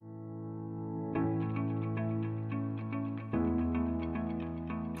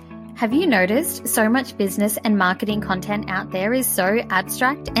Have you noticed so much business and marketing content out there is so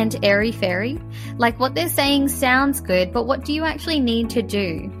abstract and airy-fairy? Like what they're saying sounds good, but what do you actually need to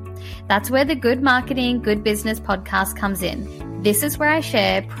do? That's where the Good Marketing, Good Business podcast comes in. This is where I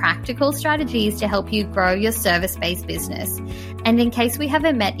share practical strategies to help you grow your service-based business. And in case we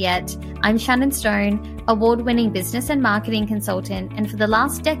haven't met yet, I'm Shannon Stone, award-winning business and marketing consultant. And for the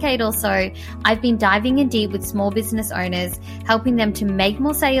last decade or so, I've been diving in deep with small business owners, helping them to make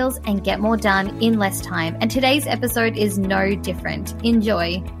more sales and get more done in less time. And today's episode is no different.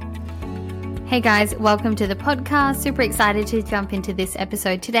 Enjoy. Hey guys, welcome to the podcast. Super excited to jump into this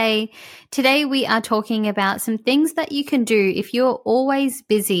episode today. Today we are talking about some things that you can do if you're always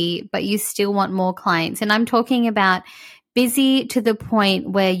busy, but you still want more clients. And I'm talking about busy to the point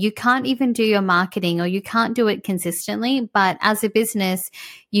where you can't even do your marketing or you can't do it consistently. But as a business,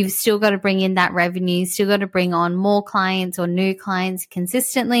 you've still got to bring in that revenue, still got to bring on more clients or new clients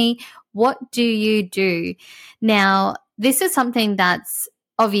consistently. What do you do? Now, this is something that's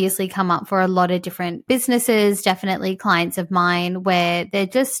obviously come up for a lot of different businesses, definitely clients of mine, where they're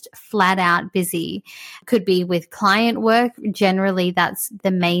just flat out busy. Could be with client work. Generally, that's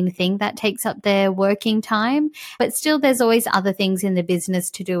the main thing that takes up their working time. But still, there's always other things in the business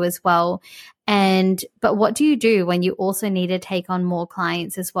to do as well. But what do you do when you also need to take on more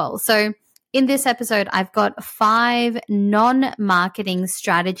clients as well? So in this episode, I've got 5 non-marketing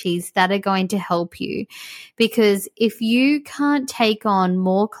strategies that are going to help you, because if you can't take on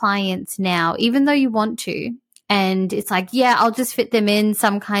more clients now, even though you want to, and it's like, yeah, I'll just fit them in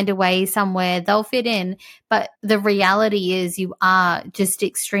some kind of way somewhere, they'll fit in. But the reality is you are just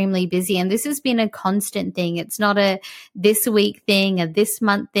extremely busy. And this has been a constant thing. It's not a this week thing, a this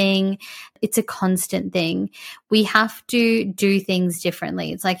month thing. It's a constant thing. We have to do things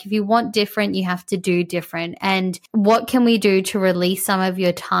differently. It's like if you want different, you have to do different. And what can we do to release some of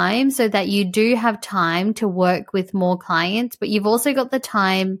your time so that you do have time to work with more clients, but you've also got the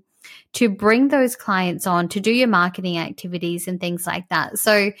time to bring those clients on, to do your marketing activities and things like that.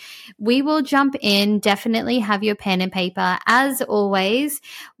 So we will jump in. Definitely have your pen and paper. As always,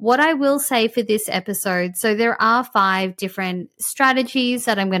 what I will say for this episode, so there are 5 different strategies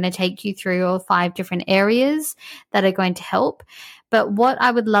that I'm going to take you through, or 5 different areas that are going to help. But what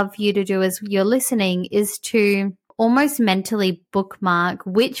I would love for you to do as you're listening is to almost mentally bookmark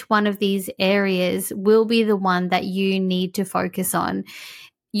which one of these areas will be the one that you need to focus on.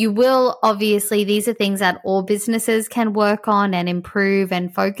 You will, obviously, these are things that all businesses can work on and improve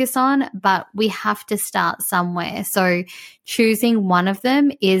and focus on, but we have to start somewhere. So choosing one of them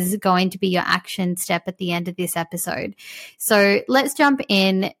is going to be your action step at the end of this episode. So let's jump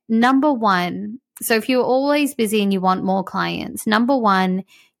in. Number 1. So if you're always busy and you want more clients, number 1,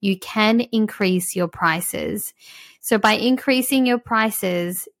 you can increase your prices. So by increasing your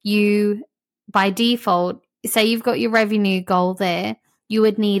prices, you, by default, say you've got your revenue goal there, you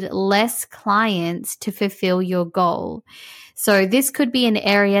would need less clients to fulfill your goal. So this could be an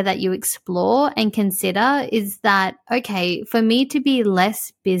area that you explore and consider, is that, okay, for me to be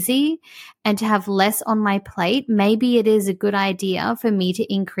less busy and to have less on my plate, maybe it is a good idea for me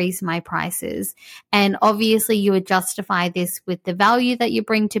to increase my prices. And obviously you would justify this with the value that you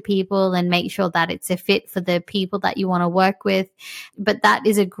bring to people and make sure that it's a fit for the people that you want to work with. But that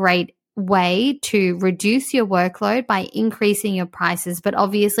is a great way to reduce your workload by increasing your prices. But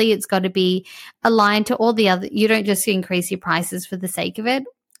obviously it's got to be aligned to all the other, you don't just increase your prices for the sake of it,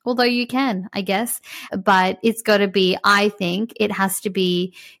 although you can, I guess, but it's got to be, I think it has to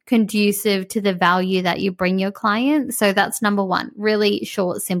be conducive to the value that you bring your client. So that's number 1, really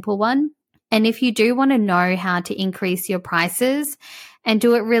short, simple one. And if you do want to know how to increase your prices and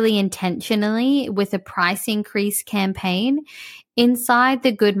do it really intentionally with a price increase campaign, inside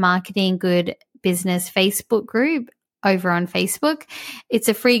the Good Marketing, Good Business Facebook group over on Facebook, it's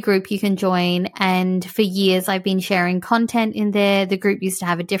a free group you can join. And for years, I've been sharing content in there. The group used to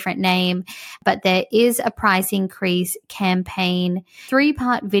have a different name, but there is a price increase campaign,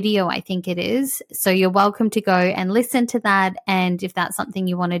 3-part video, I think it is. So you're welcome to go and listen to that. And if that's something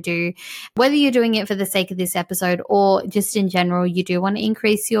you want to do, whether you're doing it for the sake of this episode or just in general, you do want to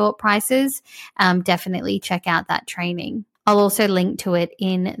increase your prices, definitely check out that training. I'll also link to it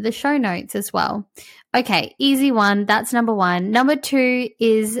in the show notes as well. Okay, easy one. That's number 1. Number 2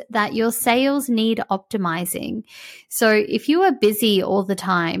 is that your sales need optimizing. So if you are busy all the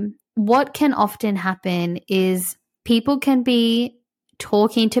time, what can often happen is people can be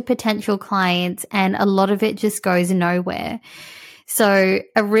talking to potential clients and a lot of it just goes nowhere. So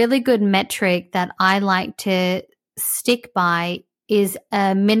a really good metric that I like to stick by is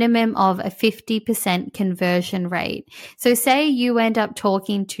a minimum of a 50% conversion rate. So say you end up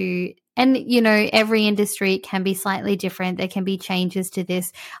talking to, and every industry can be slightly different. There can be changes to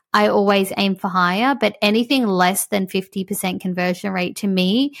this. I always aim for higher, but anything less than 50% conversion rate to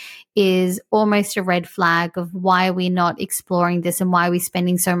me is almost a red flag of why are we not exploring this and why are we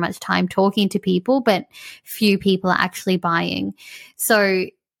spending so much time talking to people, but few people are actually buying. So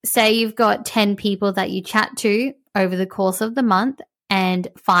say you've got 10 people that you chat to over the course of the month and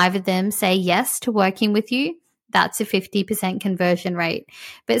 5 of them say yes to working with you. That's a 50% conversion rate.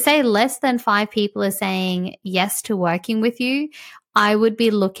 But say less than 5 people are saying yes to working with you, I would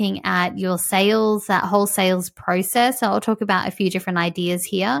be looking at your sales, that whole sales process. So I'll talk about a few different ideas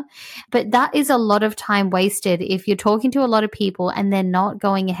here. But that is a lot of time wasted if you're talking to a lot of people and they're not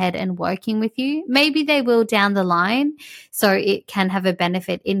going ahead and working with you. Maybe they will down the line, so it can have a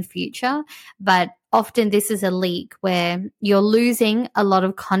benefit in future. But often this is a leak where you're losing a lot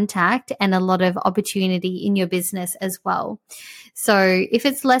of contact and a lot of opportunity in your business as well. So if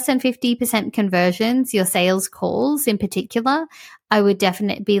it's less than 50% conversions, your sales calls in particular, I would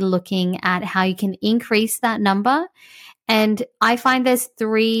definitely be looking at how you can increase that number. And I find there's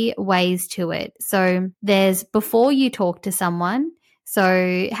 3 ways to it. So there's before you talk to someone.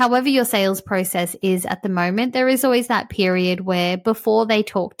 So however your sales process is at the moment, there is always that period where before they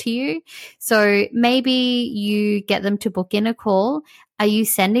talk to you. So maybe you get them to book in a call. Are you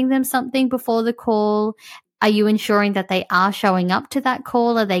sending them something before the call? Are you ensuring that they are showing up to that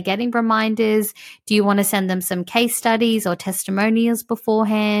call? Are they getting reminders? Do you want to send them some case studies or testimonials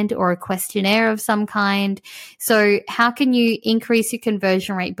beforehand or a questionnaire of some kind? So how can you increase your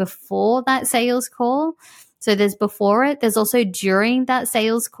conversion rate before that sales call? So there's before it. There's also during that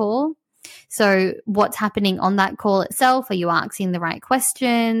sales call. So what's happening on that call itself? Are you asking the right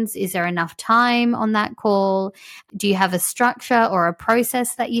questions? Is there enough time on that call? Do you have a structure or a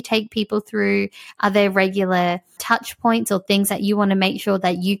process that you take people through? Are there regular touch points or things that you want to make sure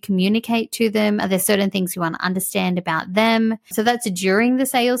that you communicate to them? Are there certain things you want to understand about them? So that's during the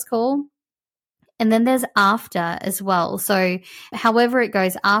sales call. And then there's after as well. So however it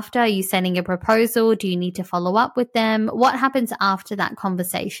goes after, are you sending a proposal? Do you need to follow up with them? What happens after that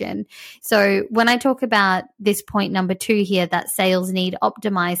conversation? So when I talk about this point number 2 here, that sales need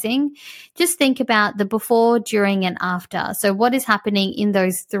optimizing, just think about the before, during, and after. So what is happening in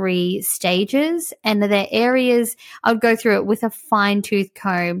those 3 stages? And are there areas, I would go through it with a fine tooth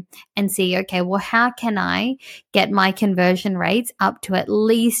comb and see, okay, well, how can I get my conversion rates up to at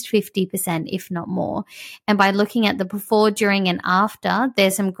least 50%, if not more? And by looking at the before, during, and after,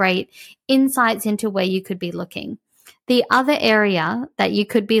 there's some great insights into where you could be looking. The other area that you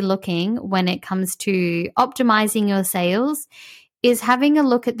could be looking when it comes to optimizing your sales is having a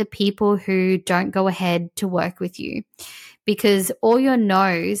look at the people who don't go ahead to work with you. Because all your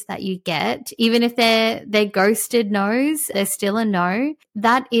no's that you get, even if they're ghosted no's, they're still a no.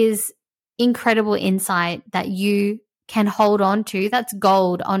 That is incredible insight that you can hold on to. That's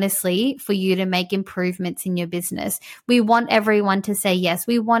gold, honestly, for you to make improvements in your business. We want everyone to say yes.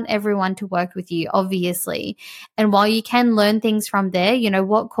 We want everyone to work with you, obviously. And while you can learn things from there,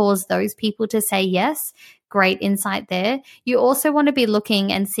 what caused those people to say yes? Great insight there. You also want to be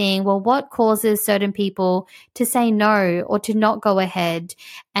looking and seeing, well, what causes certain people to say no or to not go ahead?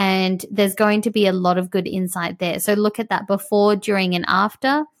 And there's going to be a lot of good insight there. So look at that before, during, and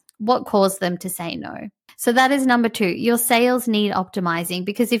after. What caused them to say no? So that is number 2. Your sales need optimizing,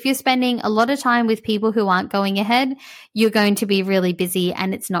 because if you're spending a lot of time with people who aren't going ahead, you're going to be really busy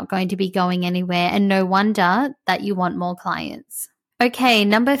and it's not going to be going anywhere. And no wonder that you want more clients. Okay,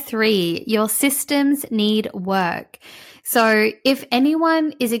 number 3, your systems need work. So if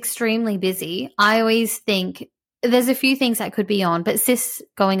anyone is extremely busy, I always think there's a few things that could be on, but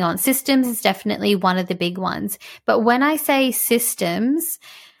going on. Systems is definitely one of the big ones. But when I say systems,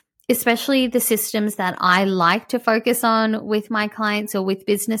 especially the systems that I like to focus on with my clients or with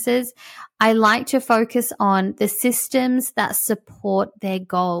businesses, I like to focus on the systems that support their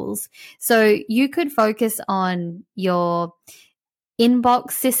goals. So you could focus on your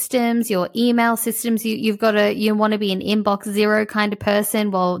inbox systems, your email systems. You want to be an inbox zero kind of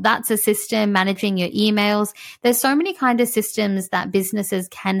person. Well, that's a system, managing your emails. There's so many kind of systems that businesses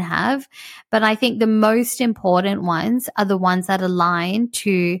can have, but I think the most important ones are the ones that align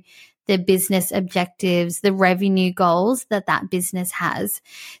to the business objectives, the revenue goals that business has.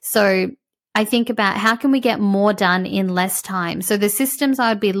 So I think about how can we get more done in less time? So the systems I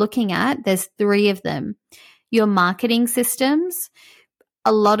would be looking at, there's 3 of them. Your marketing systems.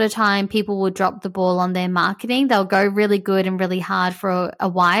 a lot of time people will drop the ball on their marketing. They'll go really good and really hard for a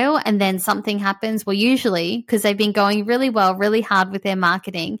while, and then something happens. Well, usually because they've been going really well, really hard with their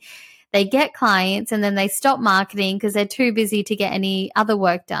marketing, they get clients and then they stop marketing because they're too busy to get any other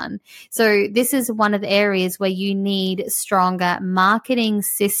work done. So this is one of the areas where you need stronger marketing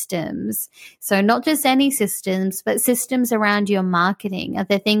systems. So not just any systems, but systems around your marketing. Are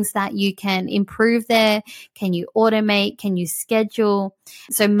there things that you can improve there? Can you automate? Can you schedule?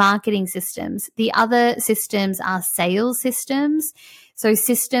 So marketing systems. The other systems are sales systems. So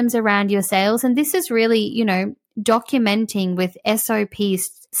systems around your sales. And this is really, documenting with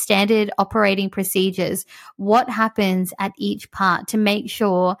SOPs, standard operating procedures, what happens at each part to make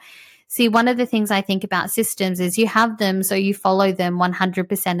sure. See, one of the things I think about systems is you have them so you follow them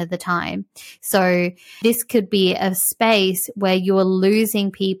 100% of the time. So this could be a space where you're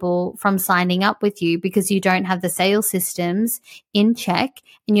losing people from signing up with you because you don't have the sales systems in check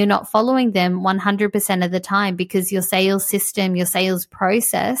and you're not following them 100% of the time because your sales system, your sales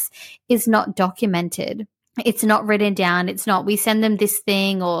process is not documented. It's not written down. It's not, we send them this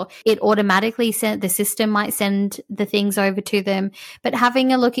thing, or it automatically the system might send the things over to them. But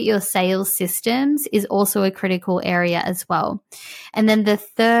having a look at your sales systems is also a critical area as well. And then the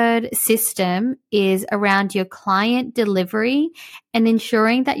third system is around your client delivery and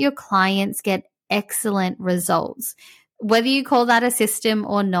ensuring that your clients get excellent results. Whether you call that a system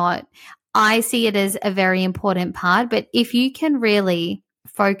or not, I see it as a very important part. But if you can really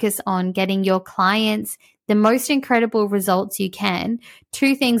focus on getting your clients the most incredible results you can,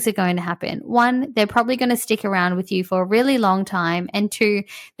 two things are going to happen. One, they're probably going to stick around with you for a really long time. And two,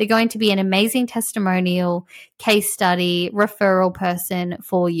 they're going to be an amazing testimonial, case study, referral person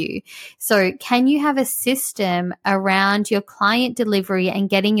for you. So can you have a system around your client delivery and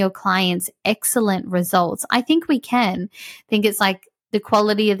getting your clients excellent results? I think we can. I think it's like the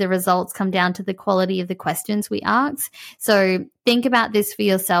quality of the results come down to the quality of the questions we ask. So think about this for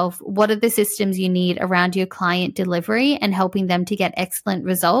yourself. What are the systems you need around your client delivery and helping them to get excellent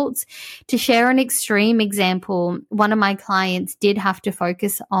results? To share an extreme example, one of my clients did have to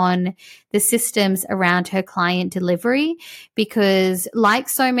focus on the systems around her client delivery because, like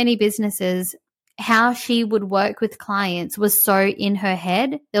so many businesses, how she would work with clients was so in her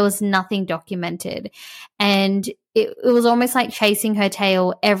head. There was nothing documented. And it was almost like chasing her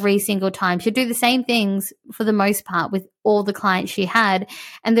tail every single time. She'd do the same things for the most part with all the clients she had.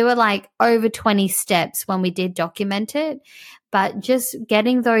 And there were like over 20 steps when we did document it. But just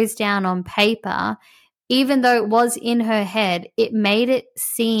getting those down on paper, even though it was in her head, it made it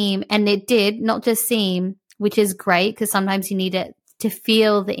seem, and it did, not just seem, which is great because sometimes you need it to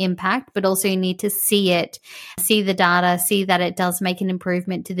feel the impact, but also you need to see it, see the data, see that it does make an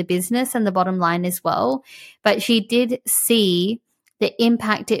improvement to the business and the bottom line as well. But she did see the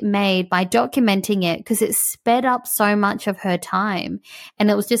impact it made by documenting it because it sped up so much of her time.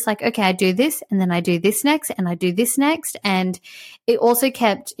 And it was just like, okay, I do this and then I do this next and I do this next. And it also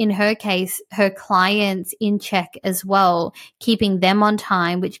kept, in her case, her clients in check as well, keeping them on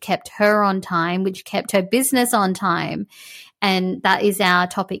time, which kept her on time, which kept her business on time. And that is our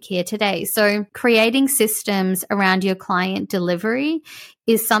topic here today. So creating systems around your client delivery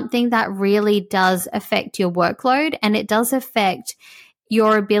is something that really does affect your workload, and it does affect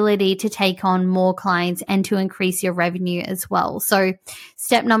your ability to take on more clients and to increase your revenue as well. So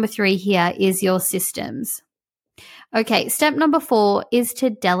step number 3 here is your systems. Okay, step number 4 is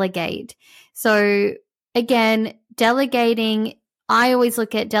to delegate. So again, delegating, I always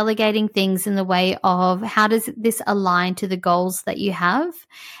look at delegating things in the way of how does this align to the goals that you have?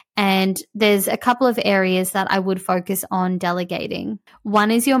 And there's a couple of areas that I would focus on delegating. One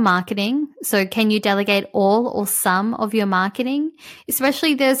is your marketing. So can you delegate all or some of your marketing?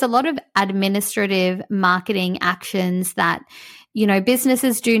 Especially there's a lot of administrative marketing actions that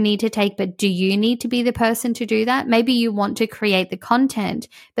businesses do need to take, but do you need to be the person to do that? Maybe you want to create the content,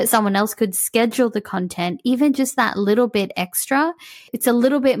 but someone else could schedule the content, even just that little bit extra. It's a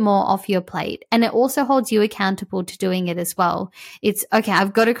little bit more off your plate. And it also holds you accountable to doing it as well. It's, okay,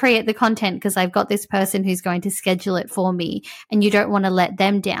 I've got to create the content because I've got this person who's going to schedule it for me, and you don't want to let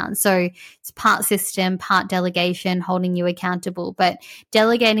them down. So it's part system, part delegation, holding you accountable. But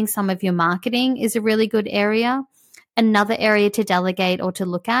delegating some of your marketing is a really good area. Another area to delegate or to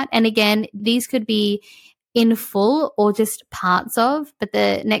look at. And again, these could be in full or just parts of. But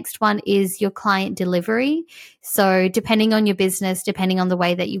the next one is your client delivery. So depending on your business, depending on the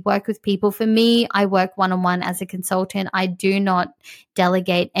way that you work with people, for me, I work one-on-one as a consultant. I do not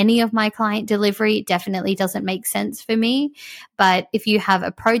delegate any of my client delivery. It definitely doesn't make sense for me. But if you have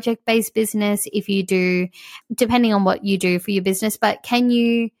a project-based business, if you do, depending on what you do for your business, but can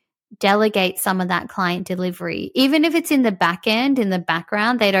you delegate some of that client delivery, even if it's in the back end, in the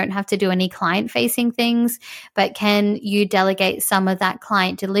background? They don't have to do any client facing things, but can you delegate some of that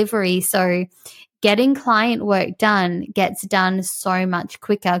client delivery? So getting client work done gets done so much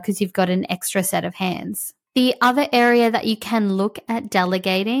quicker because you've got an extra set of hands. The other area that you can look at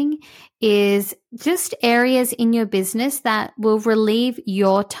delegating is just areas in your business that will relieve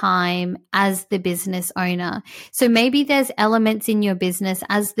your time as the business owner. So maybe there's elements in your business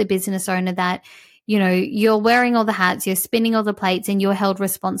as the business owner that, you know, you're wearing all the hats, you're spinning all the plates, and you're held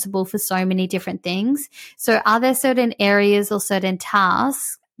responsible for so many different things. So are there certain areas or certain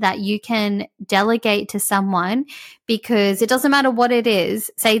tasks that you can delegate to someone? Because it doesn't matter what it is.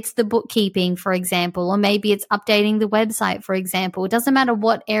 Say it's the bookkeeping, for example, or maybe it's updating the website, for example. It doesn't matter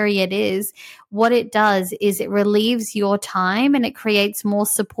what area it is. What it does is it relieves your time and it creates more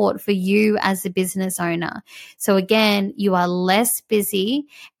support for you as a business owner. So again, you are less busy.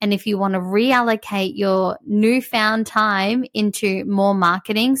 And if you want to reallocate your newfound time into more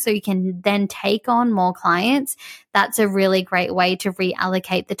marketing so you can then take on more clients, that's a really great way to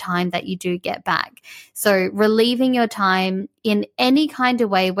reallocate the time that you do get back. So relieving your time in any kind of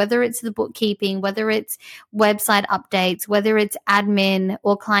way, whether it's the bookkeeping, whether it's website updates, whether it's admin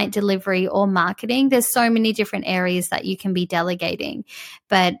or client delivery or marketing, there's so many different areas that you can be delegating.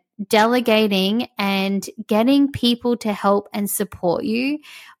 But delegating and getting people to help and support you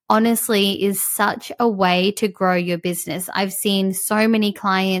honestly is such a way to grow your business. I've seen so many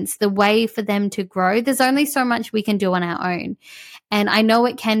clients, the way for them to grow, there's only so much we can do on our own. And I know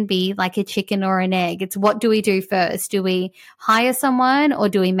it can be like a chicken or an egg. It's what do we do first? Do we hire someone or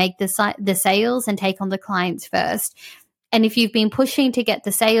do we make the sales and take on the clients first? And if you've been pushing to get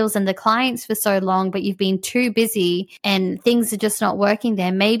the sales and the clients for so long, but you've been too busy and things are just not working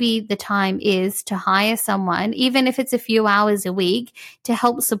there, maybe the time is to hire someone, even if it's a few hours a week, to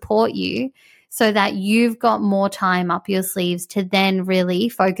help support you so that you've got more time up your sleeves to then really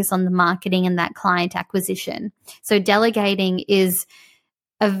focus on the marketing and that client acquisition. So delegating is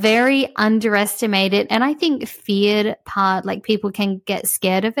a very underestimated and I think feared part. Like people can get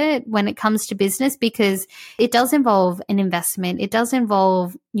scared of it when it comes to business because it does involve an investment. It does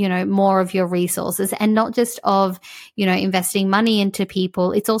involve, you know, more of your resources and not just of, you know, investing money into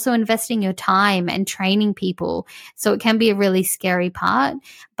people. It's also investing your time and training people. So it can be a really scary part,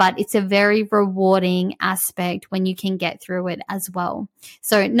 but it's a very rewarding aspect when you can get through it as well.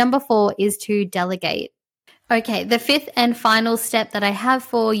 So number 4 is to delegate. Okay, the 5th and final step that I have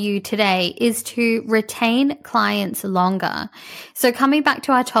for you today is to retain clients longer. So coming back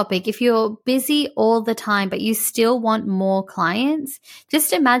to our topic, if you're busy all the time, but you still want more clients,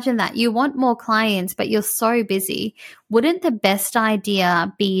 just imagine that you want more clients, but you're so busy. Wouldn't the best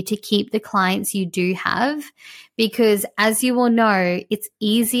idea be to keep the clients you do have? Because as you will know, it's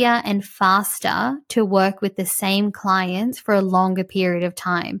easier and faster to work with the same clients for a longer period of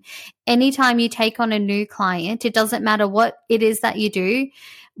time. Anytime you take on a new client, it doesn't matter what it is that you do,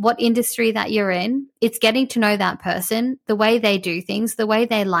 what industry that you're in, it's getting to know that person, the way they do things, the way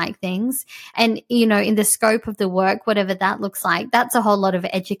they like things. And, you know, in the scope of the work, whatever that looks like, that's a whole lot of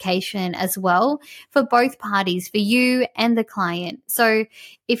education as well for both parties, for you and the client. So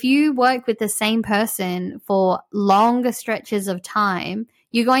if you work with the same person for longer stretches of time,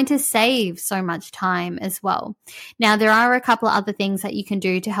 you're going to save so much time as well. Now, there are a couple of other things that you can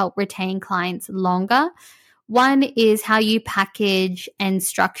do to help retain clients longer. One is how you package and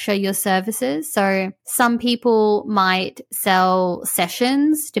structure your services. So some people might sell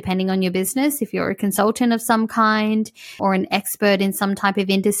sessions depending on your business. If you're a consultant of some kind or an expert in some type of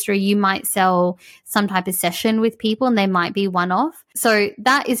industry, you might sell some type of session with people and they might be one-off. So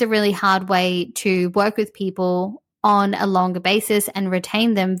that is a really hard way to work with people on a longer basis and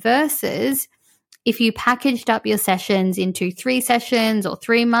retain them versus if you packaged up your sessions into 3 sessions or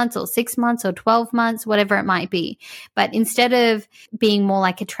 3 months or 6 months or 12 months, whatever it might be. But instead of being more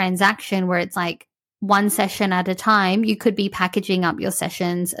like a transaction where it's like one session at a time, you could be packaging up your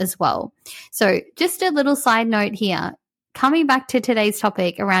sessions as well. So just a little side note here. Coming back to today's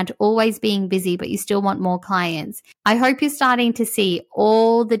topic around always being busy, but you still want more clients. I hope you're starting to see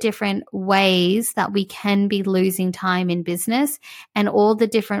all the different ways that we can be losing time in business and all the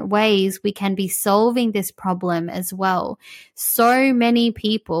different ways we can be solving this problem as well. So many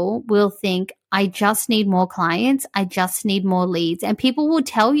people will think, I just need more clients. I just need more leads. And people will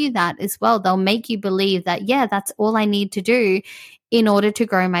tell you that as well. They'll make you believe that, yeah, that's all I need to do in order to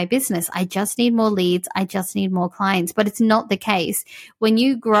grow my business. I just need more leads. I just need more clients. But it's not the case. When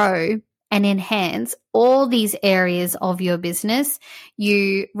you grow and enhance all these areas of your business,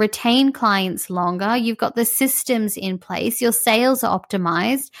 you retain clients longer, you've got the systems in place, your sales are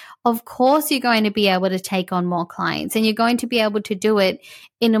optimized, of course you're going to be able to take on more clients, and you're going to be able to do it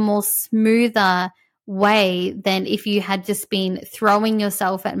in a more smoother way than if you had just been throwing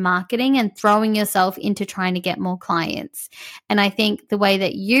yourself at marketing and throwing yourself into trying to get more clients. And I think the way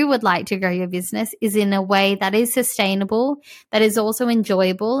that you would like to grow your business is in a way that is sustainable, that is also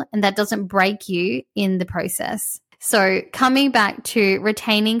enjoyable, and that doesn't break you in the process. So coming back to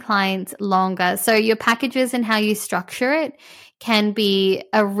retaining clients longer, so your packages and how you structure it can be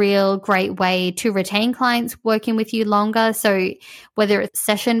a real great way to retain clients working with you longer. So whether it's a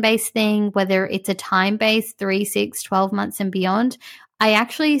session-based thing, whether it's a time-based 3, 6, 12 months and beyond. I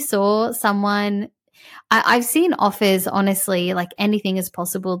actually saw someone, I've seen offers, honestly, like anything is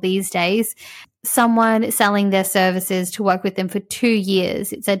possible these days. Someone selling their services to work with them for 2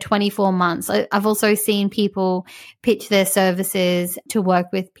 years. It said 24 months. I've also seen people pitch their services to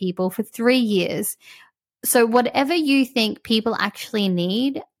work with people for 3 years. So whatever you think people actually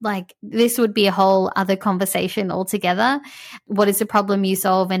need, like this would be a whole other conversation altogether. What is the problem you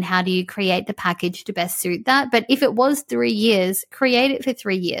solve and how do you create the package to best suit that? But if it was 3 years, create it for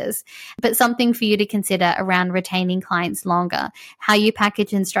 3 years. But something for you to consider around retaining clients longer. How you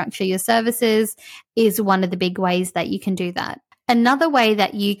package and structure your services is one of the big ways that you can do that. Another way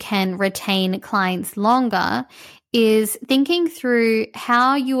that you can retain clients longer is thinking through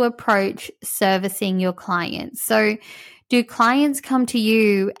how you approach servicing your clients. So do clients come to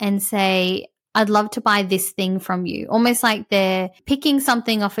you and say, I'd love to buy this thing from you? Almost like they're picking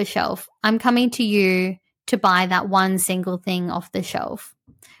something off a shelf. I'm coming to you to buy that one single thing off the shelf,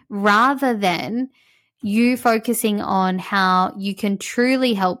 rather than you focusing on how you can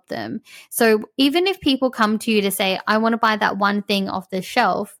truly help them. So even if people come to you to say, I want to buy that one thing off the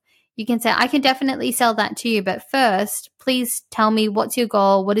shelf, you can say, I can definitely sell that to you. But first, please tell me, what's your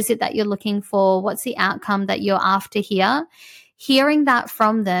goal? What is it that you're looking for? What's the outcome that you're after here? Hearing that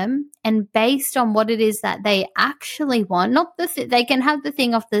from them, and based on what it is that they actually want, not they can have the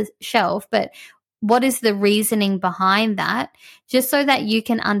thing off the shelf, but what is the reasoning behind that, just so that you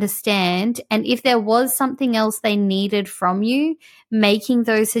can understand. And if there was something else they needed from you, making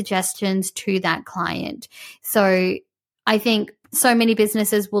those suggestions to that client. So I think so many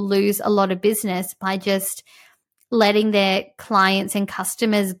businesses will lose a lot of business by just letting their clients and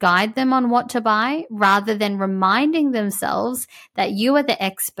customers guide them on what to buy, rather than reminding themselves that you are the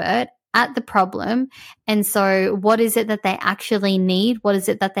expert at the problem. And so what is it that they actually need? What is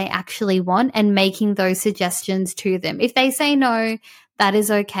it that they actually want? And making those suggestions to them. If they say no, that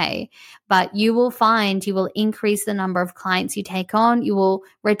is okay. But you will find you will increase the number of clients you take on. You will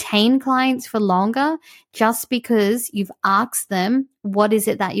retain clients for longer just because you've asked them, what is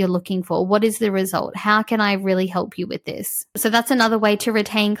it that you're looking for? What is the result? How can I really help you with this? So that's another way to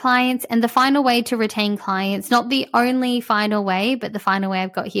retain clients. And the final way to retain clients, not the only final way, but the final way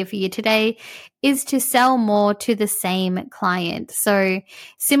I've got here for you today, is to sell more to the same client. So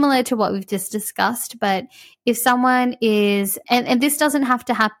similar to what we've just discussed, but if someone is, and this doesn't have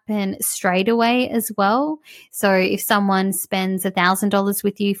to happen straight away as well. So if someone spends $1,000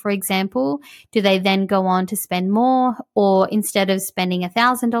 with you, for example, do they then go on to spend more? Or instead of spending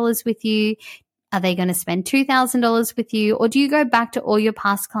 $1,000 with you, are they going to spend $2,000 with you? Or do you go back to all your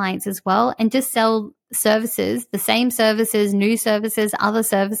past clients as well and just sell services, the same services, new services, other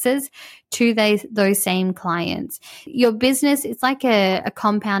services to those same clients? Your business, it's like a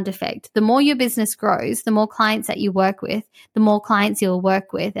compound effect. The more your business grows, the more clients that you work with, the more clients you'll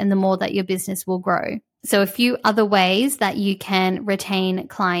work with, and the more that your business will grow. So a few other ways that you can retain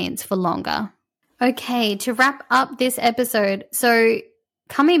clients for longer. Okay, to wrap up this episode, so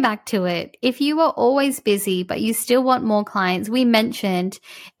coming back to it, if you are always busy but you still want more clients, we mentioned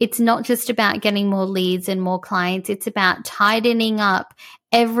it's not just about getting more leads and more clients, it's about tightening up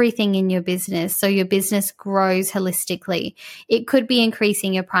everything in your business so your business grows holistically. It could be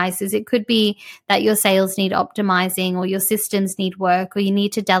increasing your prices. It could be that your sales need optimizing, or your systems need work, or you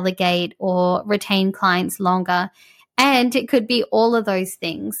need to delegate or retain clients longer. And it could be all of those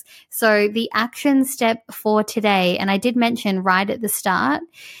things. So the action step for today, and I did mention right at the start,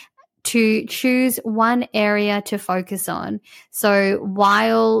 to choose one area to focus on. So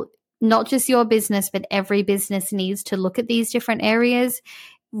while not just your business, but every business needs to look at these different areas,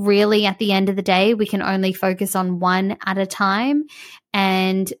 really at the end of the day, we can only focus on one at a time.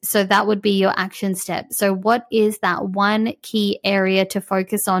 And so that would be your action step. So what is that one key area to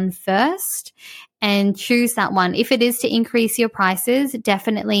focus on first? And choose that one. If it is to increase your prices,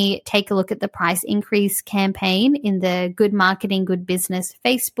 definitely take a look at the price increase campaign in the Good Marketing, Good Business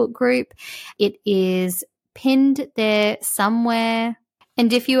Facebook group. It is pinned there somewhere.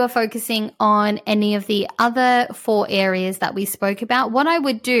 And if you are focusing on any of the other 4 areas that we spoke about, what I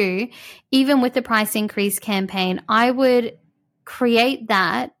would do, even with the price increase campaign, I would create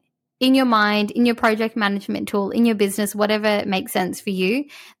that in your mind, in your project management tool, in your business, whatever makes sense for you,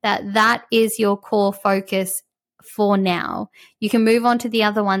 that is your core focus for now. You can move on to the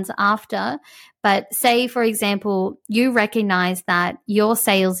other ones after, but say, for example, you recognize that your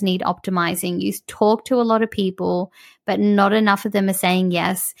sales need optimizing. You talk to a lot of people, but not enough of them are saying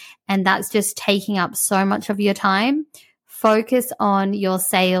yes, and that's just taking up so much of your time. Focus on your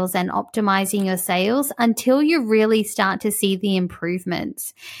sales and optimizing your sales until you really start to see the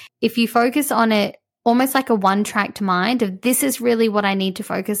improvements. If you focus on it almost like a one-tracked mind of this is really what I need to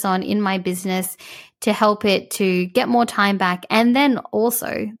focus on in my business to help it to get more time back, and then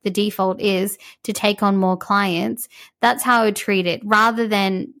also the default is to take on more clients, that's how I would treat it. Rather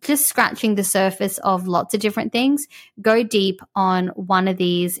than just scratching the surface of lots of different things, go deep on one of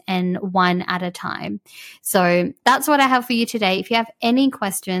these and one at a time. So that's what I have for you today. If you have any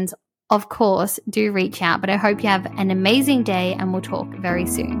questions, of course, do reach out, but I hope you have an amazing day and we'll talk very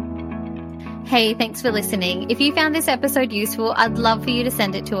soon. Hey, thanks for listening. If you found this episode useful, I'd love for you to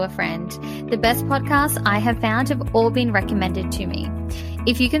send it to a friend. The best podcasts I have found have all been recommended to me.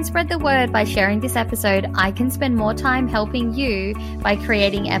 If you can spread the word by sharing this episode, I can spend more time helping you by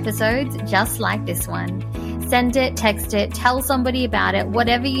creating episodes just like this one. Send it, text it, tell somebody about it,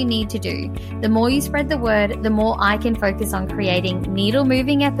 whatever you need to do. The more you spread the word, the more I can focus on creating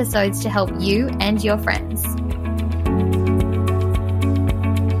needle-moving episodes to help you and your friends.